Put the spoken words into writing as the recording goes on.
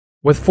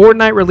With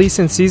Fortnite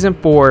releasing Season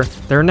 4,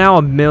 there are now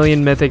 1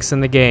 million mythics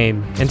in the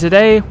game, and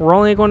today we're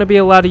only going to be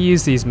allowed to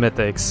use these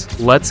mythics.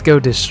 Let's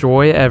go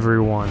destroy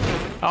everyone.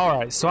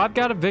 Alright, so I've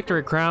got a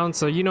victory crown,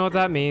 so you know what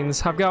that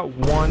means. I've got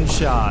one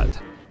shot.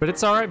 But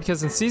it's alright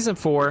because in Season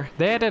 4,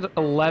 they added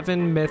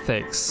 11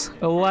 mythics.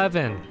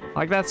 11.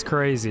 Like, that's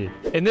crazy.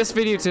 In this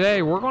video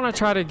today, we're going to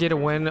try to get a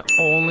win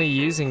only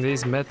using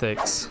these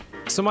mythics.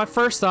 So my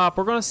first stop,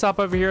 we're going to stop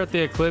over here at the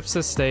Eclipse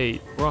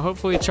Estate. We'll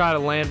hopefully try to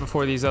land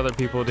before these other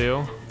people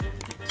do.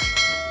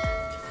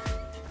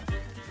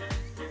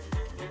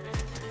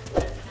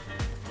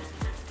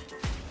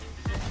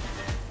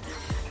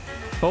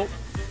 Oh,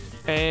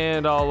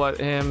 and I'll let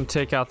him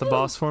take out the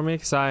boss for me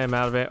because I am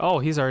out of it. Oh,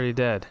 he's already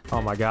dead.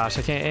 Oh my gosh,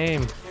 I can't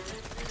aim.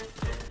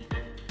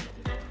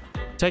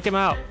 Take him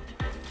out.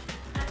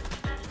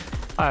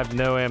 I have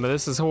no ammo.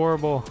 This is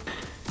horrible.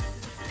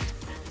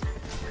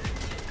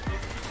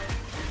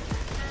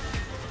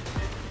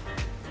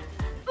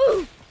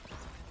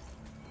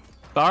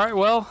 Alright,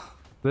 well,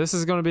 this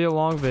is going to be a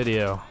long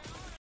video.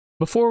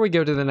 Before we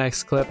go to the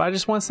next clip, I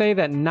just want to say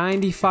that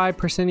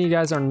 95% of you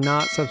guys are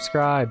not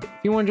subscribed. If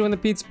you want to join the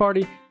pizza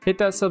party, hit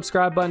that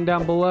subscribe button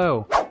down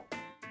below.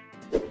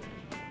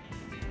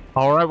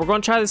 Alright, we're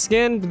going to try this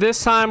again.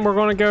 This time, we're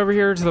going to go over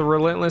here to the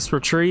Relentless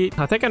Retreat.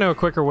 I think I know a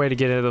quicker way to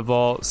get into the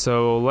vault,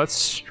 so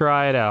let's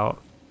try it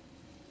out.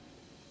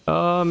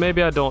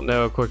 Maybe I don't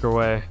know a quicker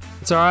way.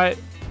 It's alright.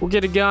 We'll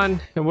get a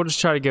gun, and we'll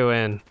just try to go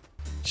in.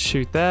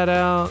 Shoot that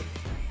out.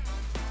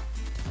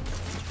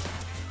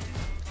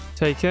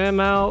 Take him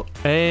out,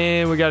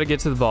 and we got to get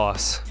to the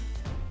boss.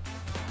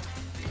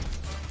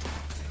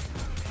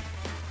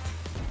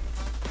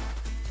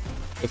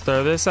 We'll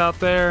throw this out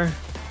there.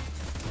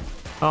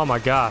 Oh my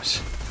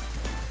gosh.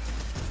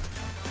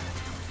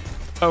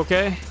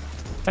 Okay.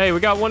 Hey,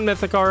 we got one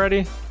mythic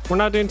already. We're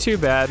not doing too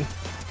bad.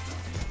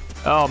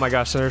 Oh my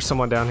gosh, there's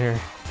someone down here.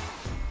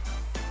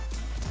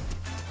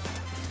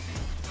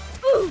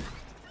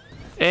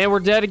 And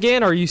we're dead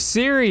again. Are you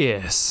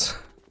serious?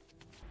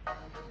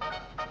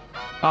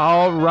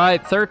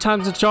 Alright, third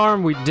time's a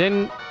charm. We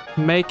didn't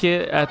make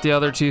it at the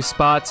other two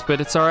spots,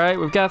 but it's alright.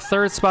 We've got a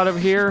third spot over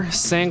here,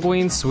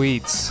 Sanguine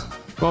Suites.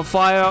 Gonna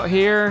fly out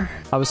here.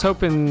 I was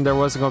hoping there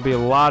wasn't gonna be a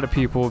lot of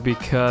people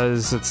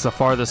because it's the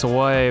farthest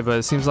away, but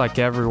it seems like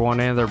everyone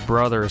and their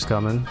brother is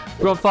coming.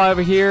 We're gonna fly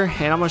over here,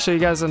 and I'm gonna show you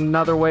guys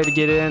another way to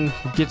get in,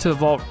 get to the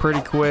vault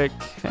pretty quick,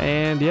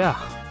 and yeah.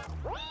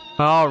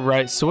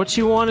 Alright, so what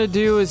you wanna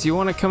do is you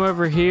wanna come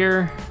over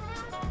here,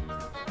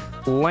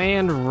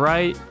 land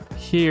right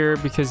here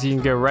because you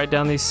can go right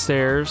down these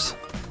stairs,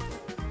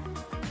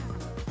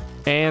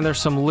 and there's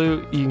some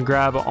loot you can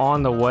grab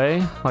on the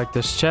way, like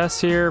this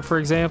chest here, for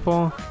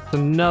example.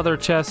 There's another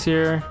chest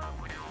here,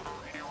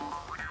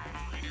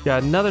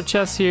 got another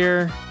chest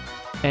here,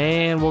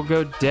 and we'll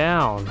go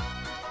down.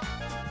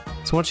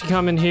 So once you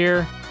come in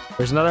here,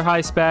 there's another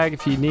heist bag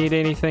if you need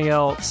anything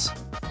else.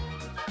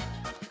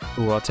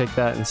 Ooh, I'll take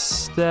that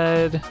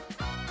instead,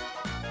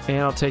 and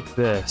I'll take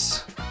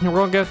this. And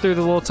we're gonna go through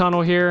the little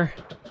tunnel here,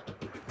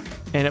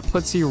 and it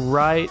puts you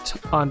right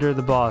under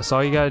the boss.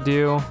 All you gotta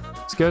do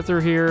is go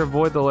through here,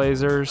 avoid the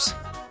lasers,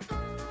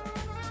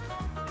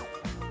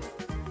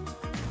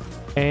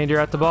 and you're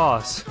at the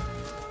boss.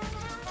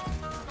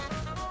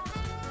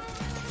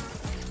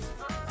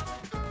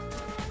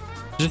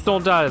 Just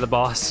don't die to the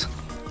boss.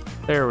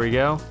 There we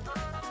go.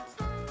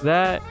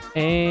 That,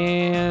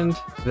 and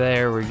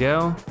there we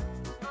go.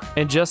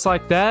 And just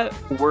like that,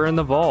 we're in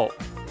the vault.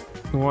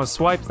 We want to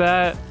swipe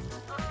that,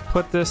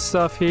 put this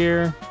stuff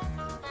here,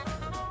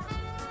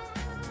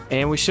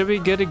 and we should be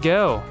good to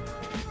go.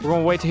 We're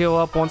gonna wait to heal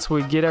up once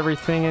we get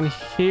everything in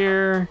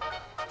here.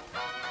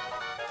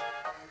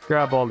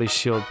 Grab all these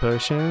shield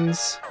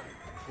potions.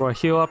 We're gonna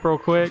heal up real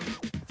quick.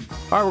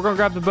 Alright, we're gonna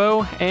grab the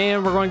bow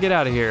and we're gonna get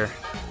out of here.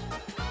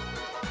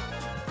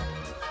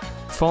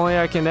 If only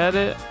I can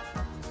edit.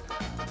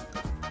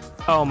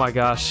 Oh my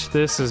gosh,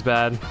 this is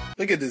bad.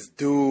 Look at this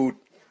dude.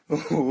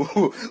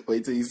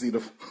 Wait till you see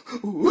the.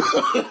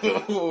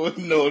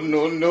 No,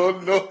 no, no,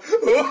 no.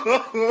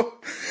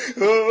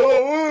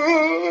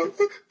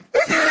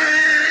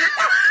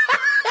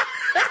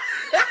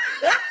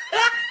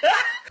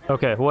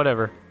 Okay,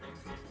 whatever.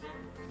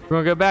 We're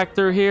gonna go back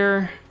through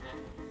here,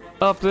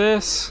 up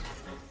this,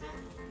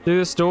 through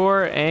this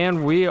door,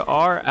 and we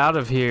are out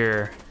of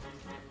here.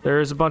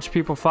 There's a bunch of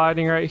people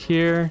fighting right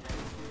here.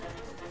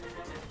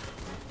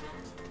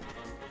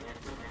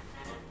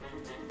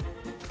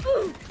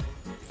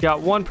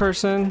 Got one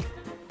person.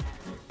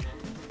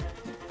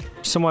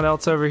 Someone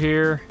else over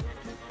here.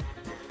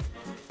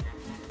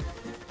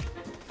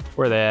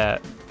 Where are they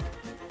at?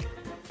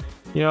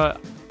 You know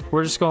what?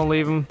 We're just gonna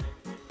leave them.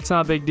 It's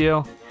not a big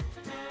deal.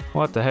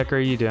 What the heck are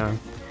you doing?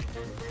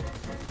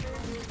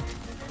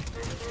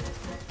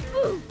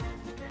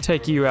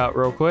 Take you out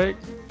real quick.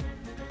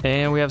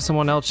 And we have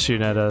someone else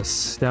shooting at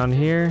us down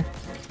here.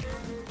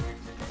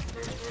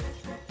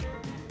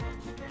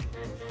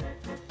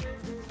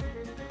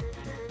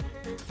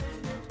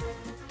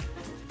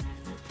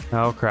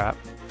 Oh crap.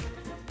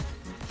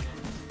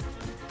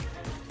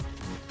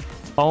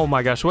 Oh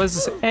my gosh, what is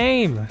this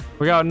aim?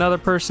 We got another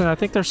person. I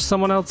think there's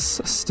someone else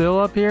still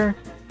up here.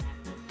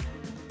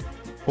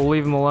 We'll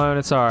leave him alone.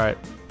 It's alright.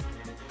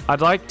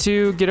 I'd like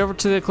to get over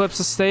to the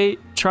Eclipse Estate.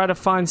 Try to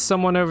find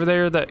someone over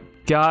there that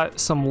got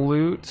some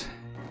loot.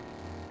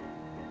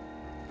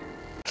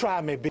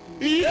 Try me,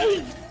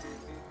 bitch.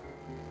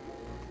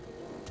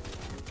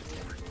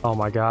 Oh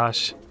my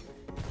gosh.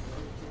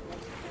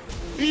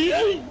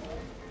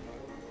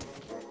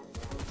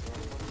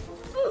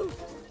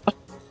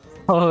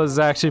 Oh, it was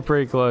actually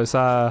pretty close.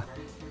 I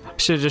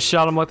should have just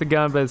shot him with the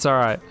gun, but it's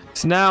alright.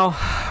 So now,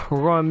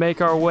 we're going to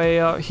make our way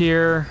out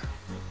here.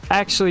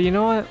 Actually, you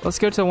know what? Let's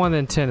go to one of the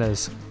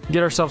antennas.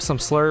 Get ourselves some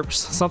slurps,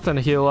 something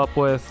to heal up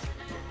with.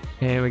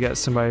 And we got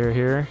somebody right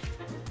here.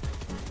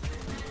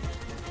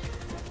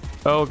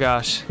 Oh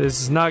gosh,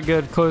 this is not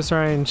good close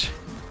range.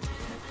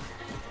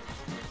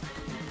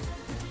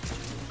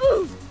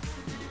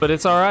 But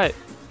it's alright.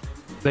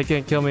 They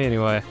can't kill me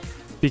anyway.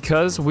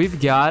 Because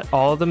we've got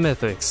all the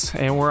mythics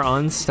and we're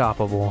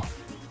unstoppable.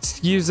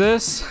 Let's use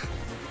this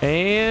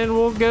and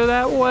we'll go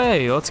that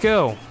way. Let's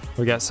go.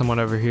 We got someone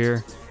over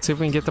here. Let's see if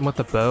we can get them with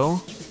the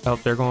bow. Oh,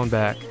 they're going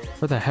back.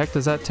 Where the heck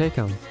does that take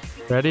them?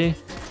 Ready?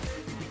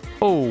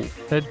 Oh,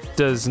 that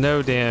does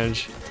no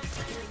damage.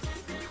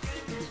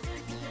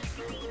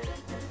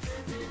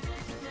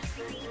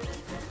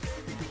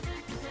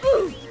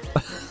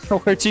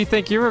 Where'd you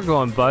think you were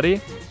going,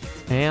 buddy?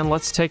 And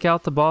let's take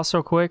out the boss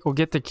real quick. We'll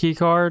get the key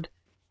card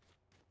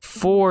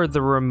for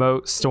the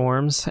remote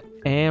storms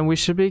and we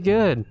should be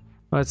good.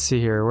 Let's see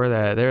here. Where they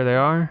at? There they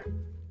are.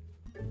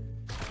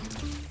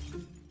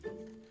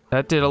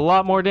 That did a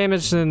lot more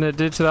damage than it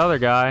did to the other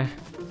guy.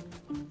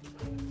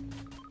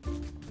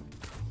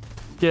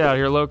 Get out of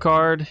here, low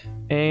card.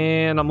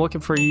 And I'm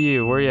looking for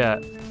you. Where you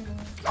at?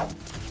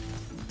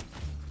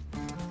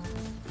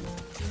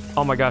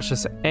 Oh my gosh,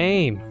 this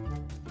aim.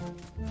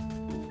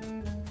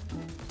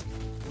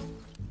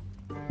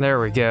 There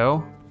we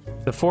go.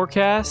 The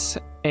forecast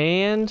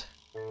and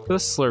the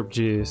slurp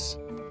juice.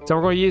 So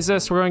we're going to use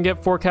this. We're going to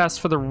get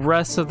forecast for the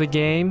rest of the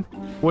game,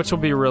 which will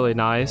be really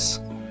nice.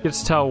 Get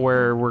to tell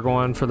where we're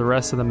going for the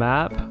rest of the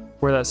map,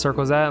 where that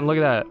circle's at. And look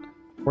at that.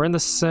 We're in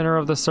the center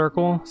of the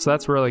circle, so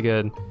that's really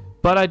good.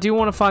 But I do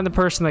want to find the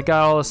person that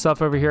got all the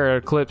stuff over here at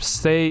Eclipse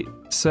State,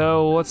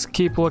 so let's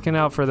keep looking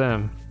out for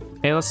them.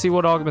 And let's see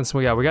what augments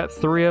we got. We got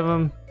 3 of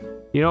them.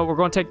 You know what? We're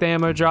going to take the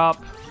ammo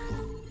drop.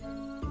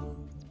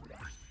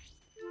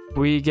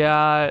 We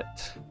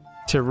got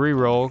to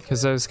reroll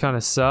because those kind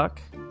of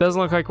suck.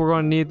 Doesn't look like we're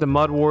going to need the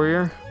Mud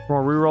Warrior.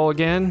 We're going to reroll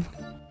again.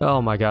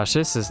 Oh my gosh,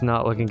 this is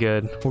not looking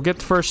good. We'll get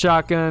the first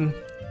shotgun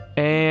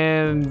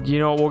and you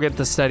know what? We'll get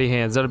the steady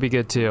hands. That'll be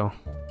good too.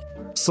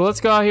 So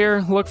let's go out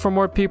here, look for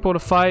more people to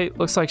fight.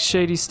 Looks like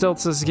Shady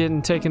Stilts is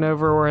getting taken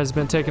over or has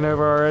been taken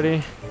over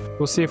already.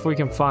 We'll see if we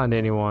can find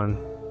anyone.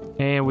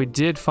 And we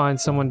did find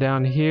someone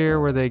down here.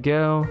 Where they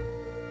go?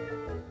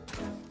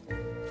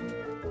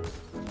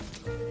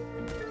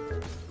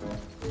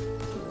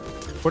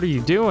 What are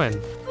you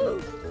doing? Oh,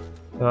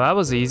 that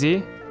was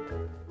easy.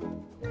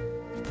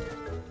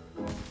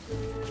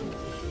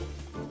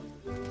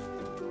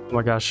 Oh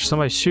my gosh,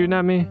 somebody's shooting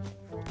at me?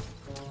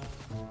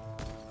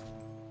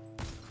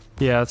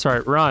 Yeah, that's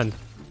right, run. You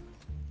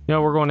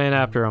know, we're going in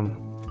after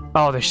them.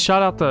 Oh, they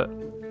shot out the...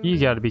 You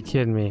gotta be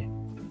kidding me.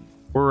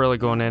 We're really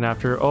going in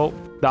after... Oh,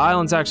 the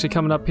island's actually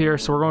coming up here,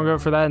 so we're gonna go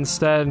for that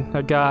instead.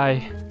 A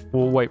guy,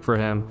 we'll wait for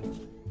him.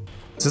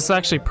 This is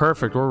actually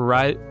perfect. We're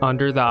right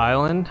under the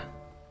island.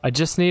 I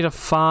just need to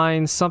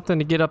find something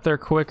to get up there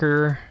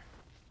quicker.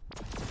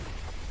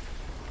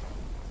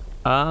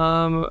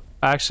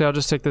 Actually, I'll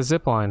just take the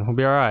zip line. We'll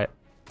be alright.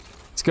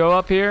 Let's go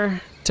up here.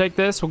 Take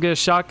this. We'll get a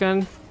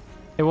shotgun.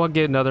 And we'll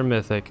get another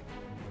mythic.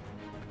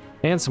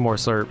 And some more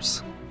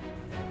slurps.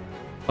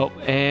 Oh,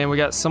 and we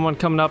got someone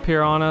coming up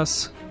here on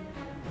us.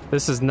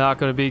 This is not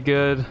going to be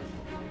good.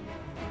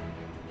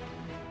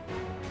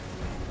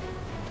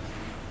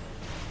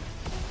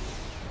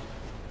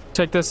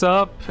 Take this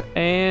up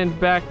and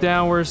back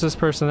down. Where's this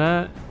person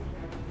at?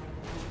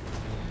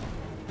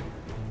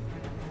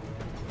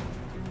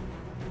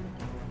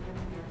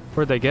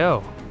 Where'd they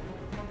go?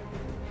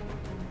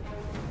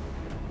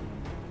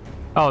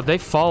 Oh, they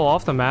fall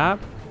off the map?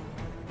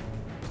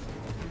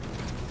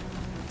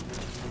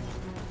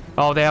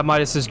 Oh, they have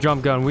Midas's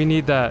drum gun. We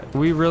need that.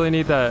 We really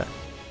need that.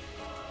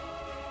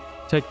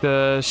 Take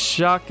the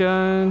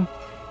shotgun.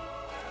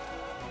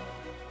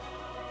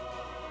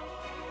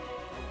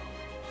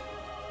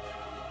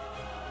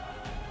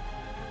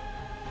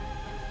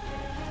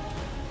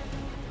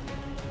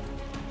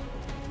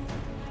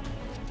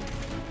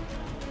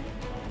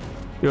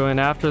 Going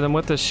after them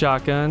with the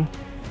shotgun.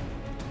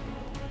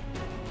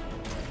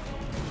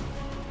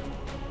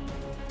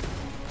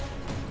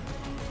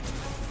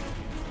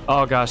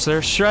 Oh gosh,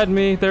 they're shredding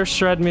me. They're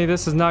shredding me.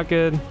 This is not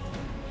good.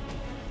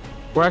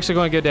 We're actually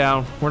going to go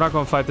down. We're not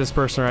going to fight this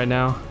person right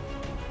now.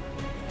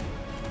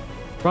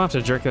 We're going to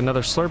have to drink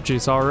another slurp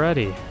juice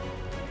already.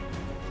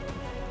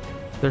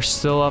 They're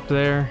still up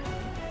there.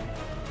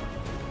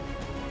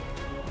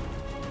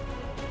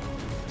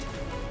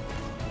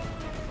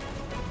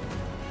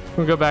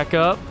 We'll go back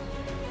up.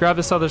 Grab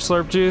this other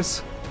slurp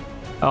juice.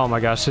 Oh my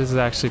gosh, this is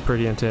actually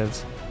pretty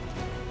intense.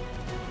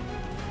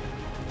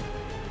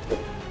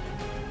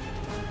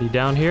 You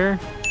down here?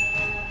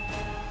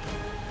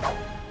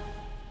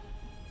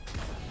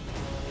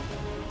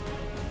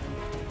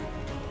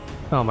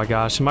 Oh my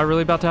gosh, am I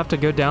really about to have to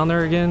go down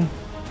there again?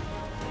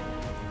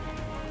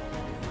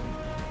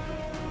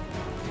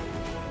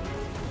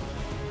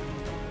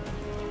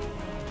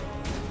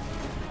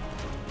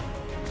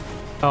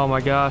 Oh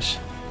my gosh.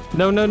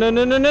 No, no, no,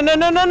 no, no, no, no,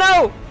 no, no,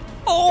 no!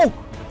 Oh!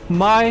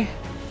 My...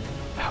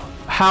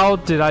 How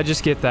did I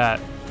just get that?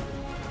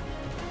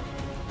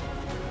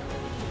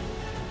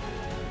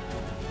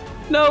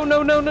 No,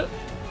 no, no, no.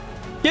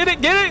 Get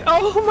it, get it!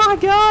 Oh my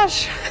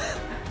gosh!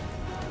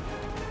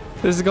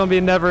 This is gonna be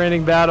a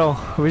never-ending battle.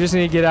 We just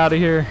need to get out of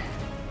here.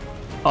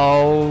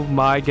 Oh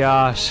my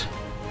gosh.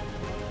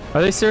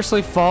 Are they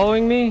seriously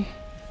following me?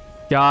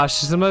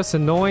 Gosh, it's the most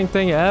annoying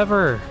thing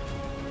ever.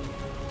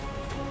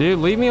 Dude,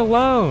 leave me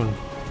alone.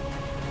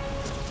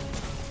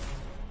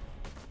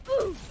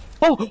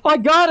 Oh, I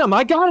got him!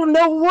 I got him!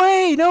 No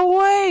way! No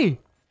way!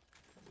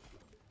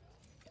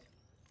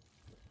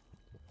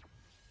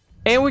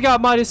 And we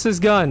got Midas's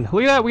gun.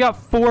 Look at that, we got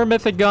 4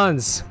 mythic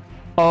guns.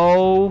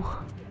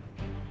 Oh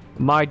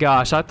my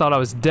gosh, I thought I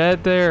was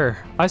dead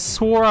there. I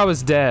swore I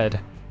was dead.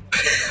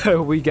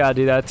 We gotta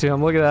do that to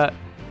him. Look at that.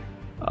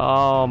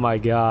 Oh my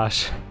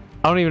gosh.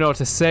 I don't even know what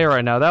to say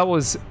right now. That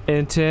was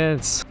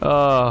intense.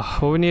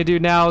 What we need to do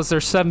now is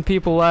there's 7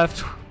 people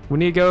left. We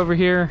need to go over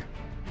here,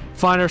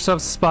 find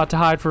ourselves a spot to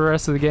hide for the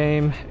rest of the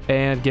game,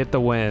 and get the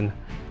win.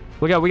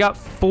 Look out, we got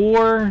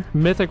 4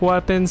 mythic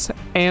weapons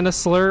and a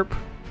slurp.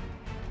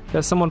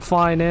 Got someone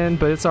flying in,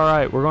 but it's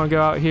alright. We're gonna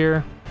go out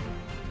here,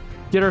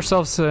 get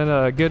ourselves in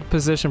a good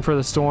position for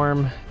the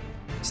storm.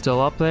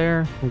 Still up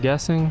there, I'm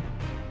guessing.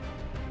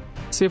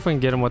 Let's see if we can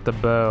get him with the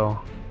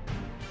bow.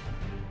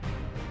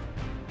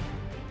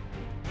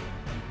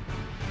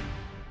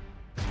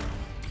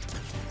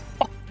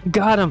 Oh,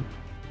 got him!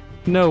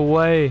 No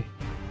way.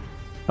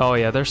 Oh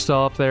yeah, they're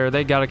still up there.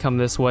 They gotta come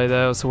this way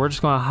though, so we're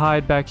just gonna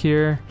hide back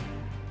here.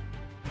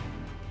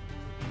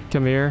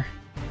 Come here.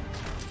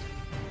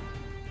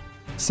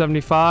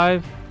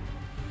 75.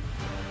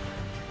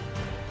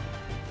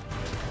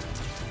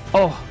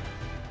 Oh.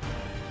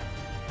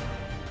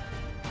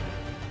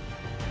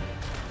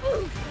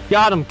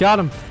 Got him, got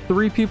him.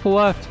 3 people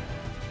left.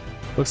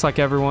 Looks like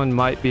everyone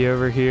might be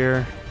over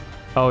here.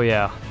 Oh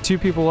yeah, 2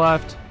 people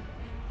left.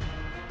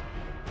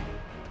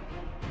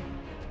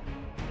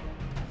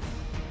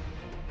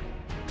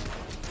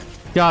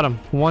 Got him,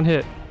 1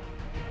 hit.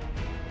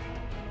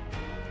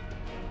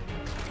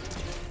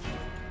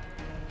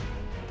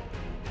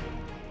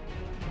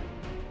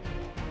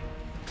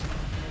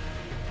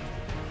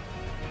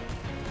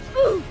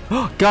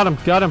 Got him,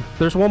 got him.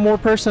 There's 1 more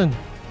person.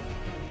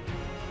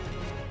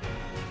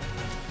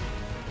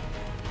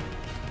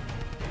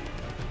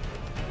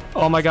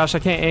 Oh my gosh, I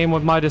can't aim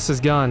with Midas's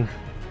gun.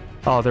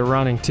 Oh, they're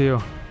running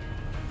too.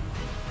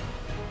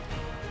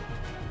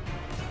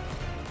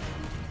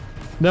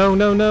 No,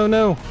 no, no,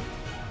 no.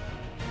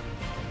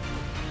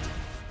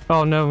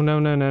 Oh no, no,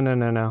 no, no, no,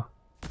 no, no.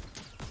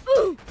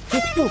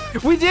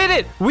 We did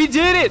it! We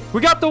did it!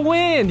 We got the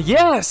win!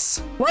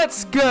 Yes!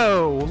 Let's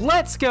go!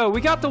 Let's go!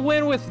 We got the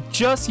win with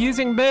just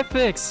using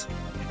mythics!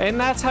 And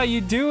that's how you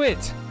do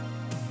it!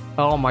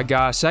 Oh my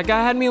gosh, that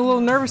guy had me a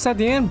little nervous at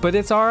the end, but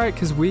it's alright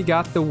because we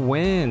got the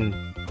win.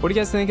 What do you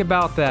guys think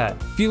about that?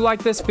 If you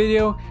like this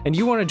video and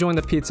you want to join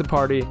the pizza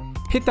party,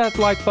 hit that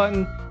like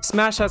button,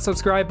 smash that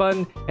subscribe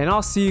button, and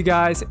I'll see you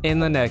guys in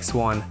the next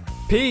one.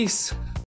 Peace!